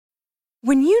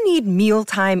When you need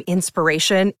mealtime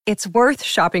inspiration, it's worth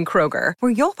shopping Kroger,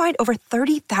 where you'll find over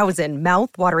 30,000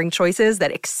 mouth-watering choices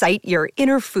that excite your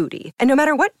inner foodie. And no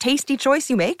matter what tasty choice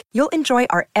you make, you'll enjoy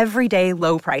our everyday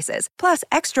low prices, plus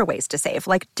extra ways to save,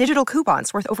 like digital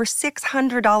coupons worth over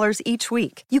 $600 each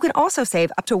week. You can also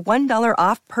save up to $1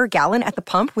 off per gallon at the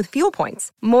pump with fuel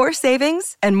points. More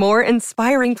savings and more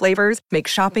inspiring flavors make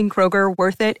shopping Kroger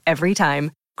worth it every time.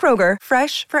 Kroger,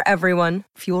 fresh for everyone.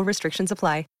 Fuel restrictions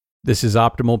apply. This is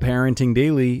Optimal Parenting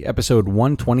Daily, episode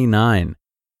 129.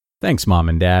 Thanks, Mom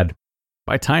and Dad,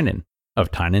 by Tynan of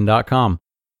Tynan.com.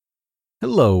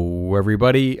 Hello,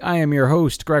 everybody. I am your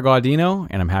host, Greg Audino,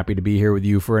 and I'm happy to be here with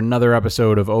you for another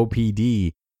episode of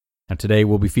OPD. Now, today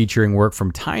we'll be featuring work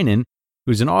from Tynan,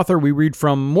 who's an author we read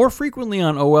from more frequently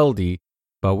on OLD,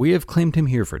 but we have claimed him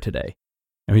here for today.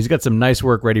 Now, he's got some nice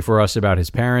work ready for us about his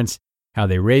parents, how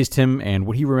they raised him, and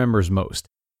what he remembers most.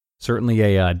 Certainly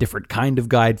a different kind of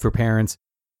guide for parents,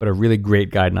 but a really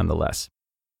great guide nonetheless.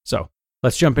 So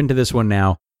let's jump into this one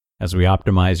now as we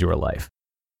optimize your life.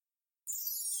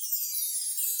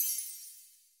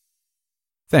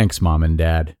 Thanks, Mom and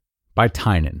Dad, by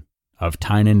Tynan of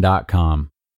Tynan.com.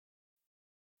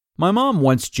 My mom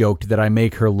once joked that I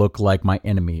make her look like my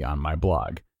enemy on my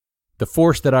blog. The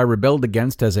force that I rebelled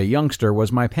against as a youngster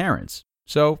was my parents,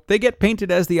 so they get painted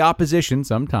as the opposition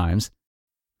sometimes.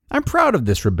 I'm proud of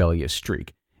this rebellious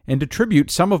streak and attribute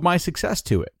some of my success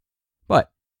to it. But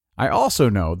I also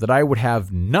know that I would have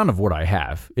none of what I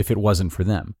have if it wasn't for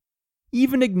them.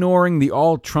 Even ignoring the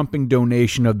all-trumping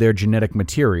donation of their genetic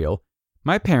material,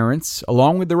 my parents,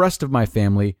 along with the rest of my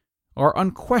family, are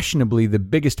unquestionably the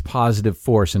biggest positive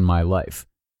force in my life.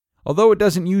 Although it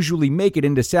doesn't usually make it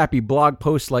into sappy blog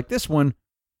posts like this one,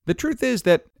 the truth is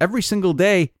that every single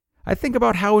day, I think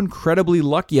about how incredibly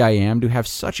lucky I am to have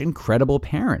such incredible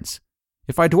parents.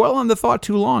 If I dwell on the thought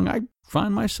too long, I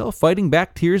find myself fighting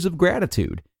back tears of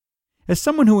gratitude. As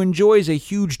someone who enjoys a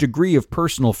huge degree of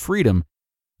personal freedom,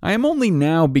 I am only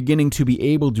now beginning to be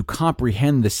able to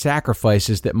comprehend the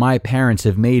sacrifices that my parents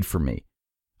have made for me.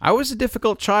 I was a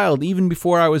difficult child even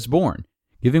before I was born,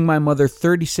 giving my mother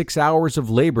 36 hours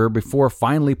of labor before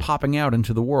finally popping out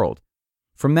into the world.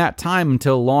 From that time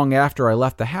until long after I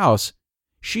left the house,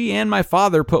 she and my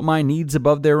father put my needs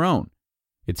above their own.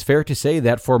 It's fair to say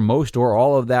that for most or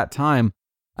all of that time,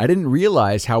 I didn't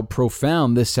realize how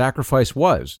profound this sacrifice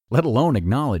was, let alone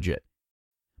acknowledge it.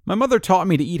 My mother taught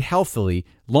me to eat healthily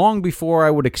long before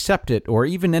I would accept it or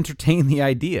even entertain the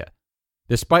idea.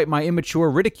 Despite my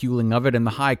immature ridiculing of it and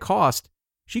the high cost,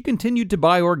 she continued to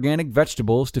buy organic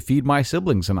vegetables to feed my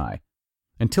siblings and I.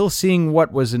 Until seeing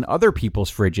what was in other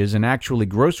people's fridges and actually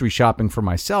grocery shopping for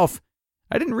myself,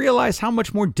 I didn't realize how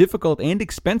much more difficult and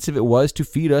expensive it was to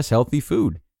feed us healthy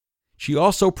food. She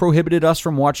also prohibited us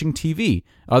from watching TV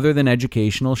other than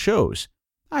educational shows.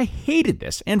 I hated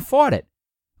this and fought it,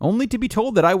 only to be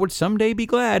told that I would someday be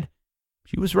glad.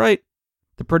 She was right.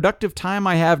 The productive time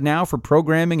I have now for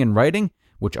programming and writing,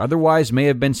 which otherwise may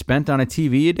have been spent on a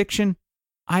TV addiction,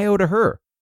 I owe to her.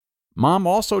 Mom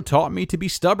also taught me to be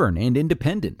stubborn and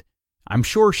independent. I'm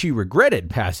sure she regretted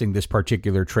passing this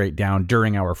particular trait down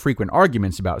during our frequent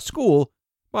arguments about school,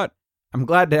 but I'm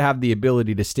glad to have the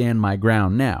ability to stand my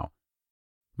ground now.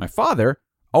 My father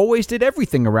always did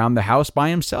everything around the house by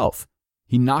himself.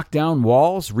 He knocked down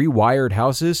walls, rewired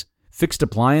houses, fixed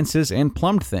appliances, and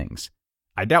plumbed things.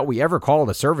 I doubt we ever called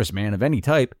a serviceman of any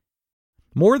type.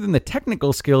 More than the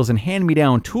technical skills and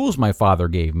hand-me-down tools my father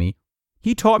gave me,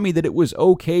 he taught me that it was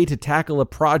okay to tackle a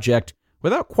project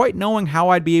without quite knowing how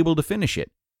I'd be able to finish it.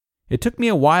 It took me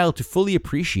a while to fully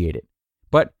appreciate it,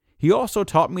 but he also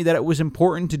taught me that it was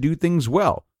important to do things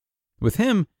well. With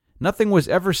him, nothing was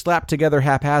ever slapped together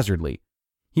haphazardly.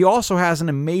 He also has an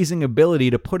amazing ability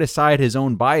to put aside his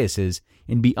own biases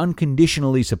and be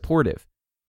unconditionally supportive.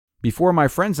 Before my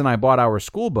friends and I bought our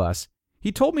school bus,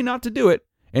 he told me not to do it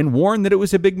and warned that it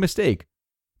was a big mistake.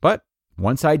 But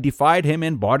once I defied him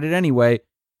and bought it anyway,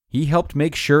 he helped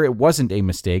make sure it wasn't a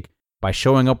mistake by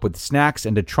showing up with snacks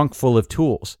and a trunk full of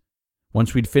tools.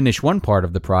 Once we'd finish one part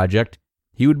of the project,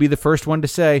 he would be the first one to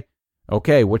say,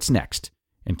 "Okay, what's next?"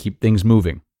 and keep things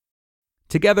moving.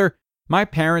 Together, my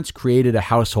parents created a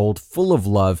household full of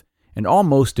love and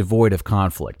almost devoid of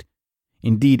conflict.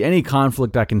 Indeed, any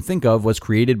conflict I can think of was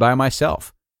created by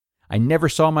myself. I never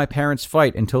saw my parents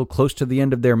fight until close to the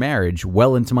end of their marriage,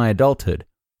 well into my adulthood.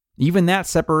 Even that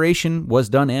separation was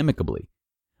done amicably.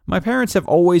 My parents have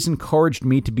always encouraged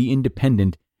me to be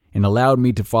independent and allowed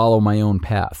me to follow my own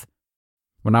path.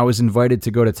 When I was invited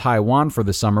to go to Taiwan for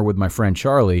the summer with my friend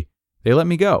Charlie, they let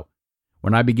me go.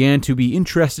 When I began to be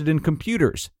interested in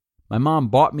computers, my mom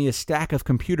bought me a stack of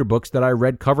computer books that I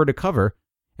read cover to cover,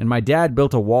 and my dad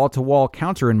built a wall-to-wall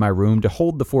counter in my room to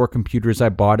hold the 4 computers I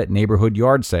bought at neighborhood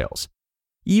yard sales.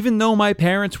 Even though my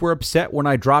parents were upset when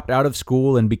I dropped out of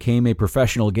school and became a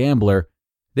professional gambler,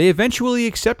 they eventually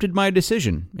accepted my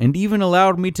decision and even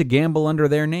allowed me to gamble under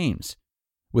their names.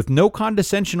 With no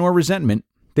condescension or resentment,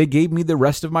 they gave me the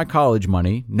rest of my college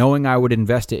money, knowing I would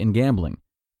invest it in gambling.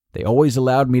 They always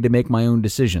allowed me to make my own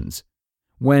decisions.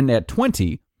 When, at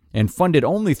 20, and funded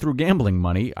only through gambling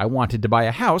money, I wanted to buy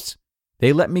a house,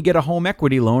 they let me get a home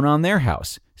equity loan on their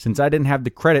house, since I didn't have the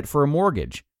credit for a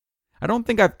mortgage. I don't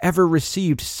think I've ever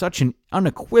received such an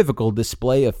unequivocal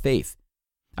display of faith.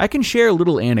 I can share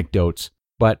little anecdotes,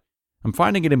 but I'm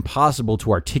finding it impossible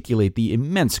to articulate the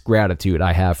immense gratitude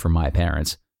I have for my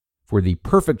parents, for the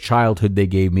perfect childhood they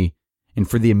gave me, and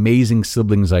for the amazing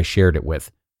siblings I shared it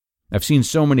with. I've seen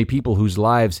so many people whose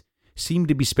lives seem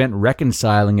to be spent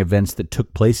reconciling events that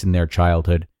took place in their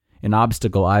childhood, an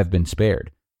obstacle I've been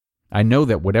spared. I know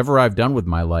that whatever I've done with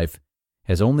my life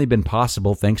has only been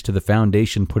possible thanks to the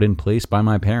foundation put in place by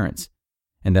my parents,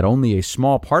 and that only a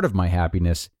small part of my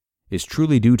happiness is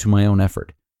truly due to my own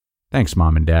effort. Thanks,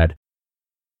 Mom and Dad.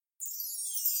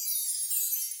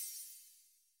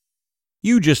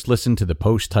 You just listened to the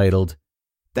post titled,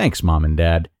 "Thanks, Mom and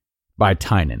Dad," by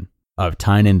Tynan of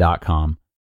Tynan.com.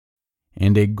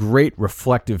 And a great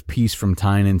reflective piece from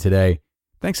Tynan today.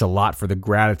 Thanks a lot for the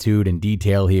gratitude and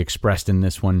detail he expressed in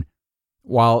this one.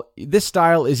 While this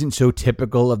style isn't so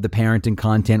typical of the parenting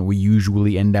content we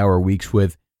usually end our weeks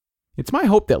with, it's my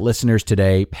hope that listeners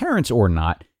today, parents or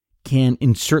not, can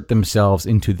insert themselves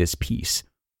into this piece.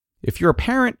 If you're a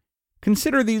parent,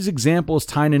 consider these examples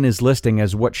Tynan is listing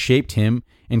as what shaped him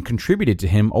and contributed to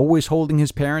him always holding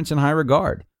his parents in high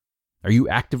regard. Are you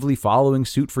actively following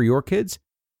suit for your kids?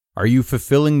 Are you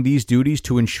fulfilling these duties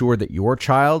to ensure that your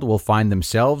child will find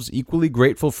themselves equally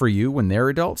grateful for you when they're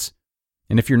adults?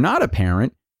 And if you're not a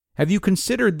parent, have you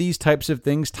considered these types of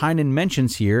things Tynan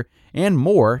mentions here and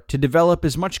more to develop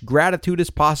as much gratitude as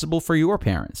possible for your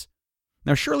parents?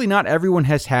 Now, surely not everyone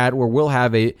has had or will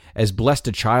have as blessed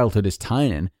a childhood as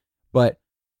Tynan, but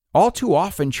all too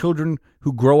often children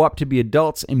who grow up to be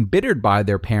adults embittered by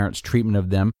their parents' treatment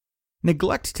of them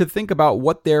neglect to think about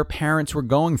what their parents were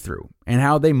going through and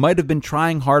how they might have been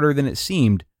trying harder than it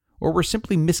seemed or were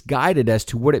simply misguided as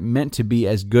to what it meant to be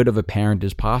as good of a parent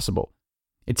as possible.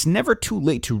 It's never too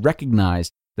late to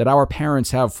recognize that our parents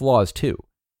have flaws too,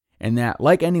 and that,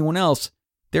 like anyone else,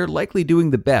 they're likely doing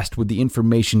the best with the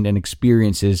information and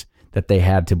experiences that they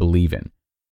had to believe in.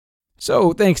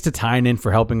 So thanks to Tynan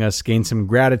for helping us gain some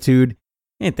gratitude,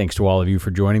 and thanks to all of you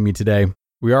for joining me today.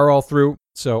 We are all through,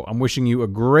 so I'm wishing you a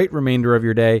great remainder of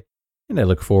your day, and I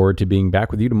look forward to being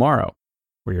back with you tomorrow,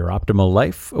 where your optimal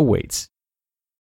life awaits.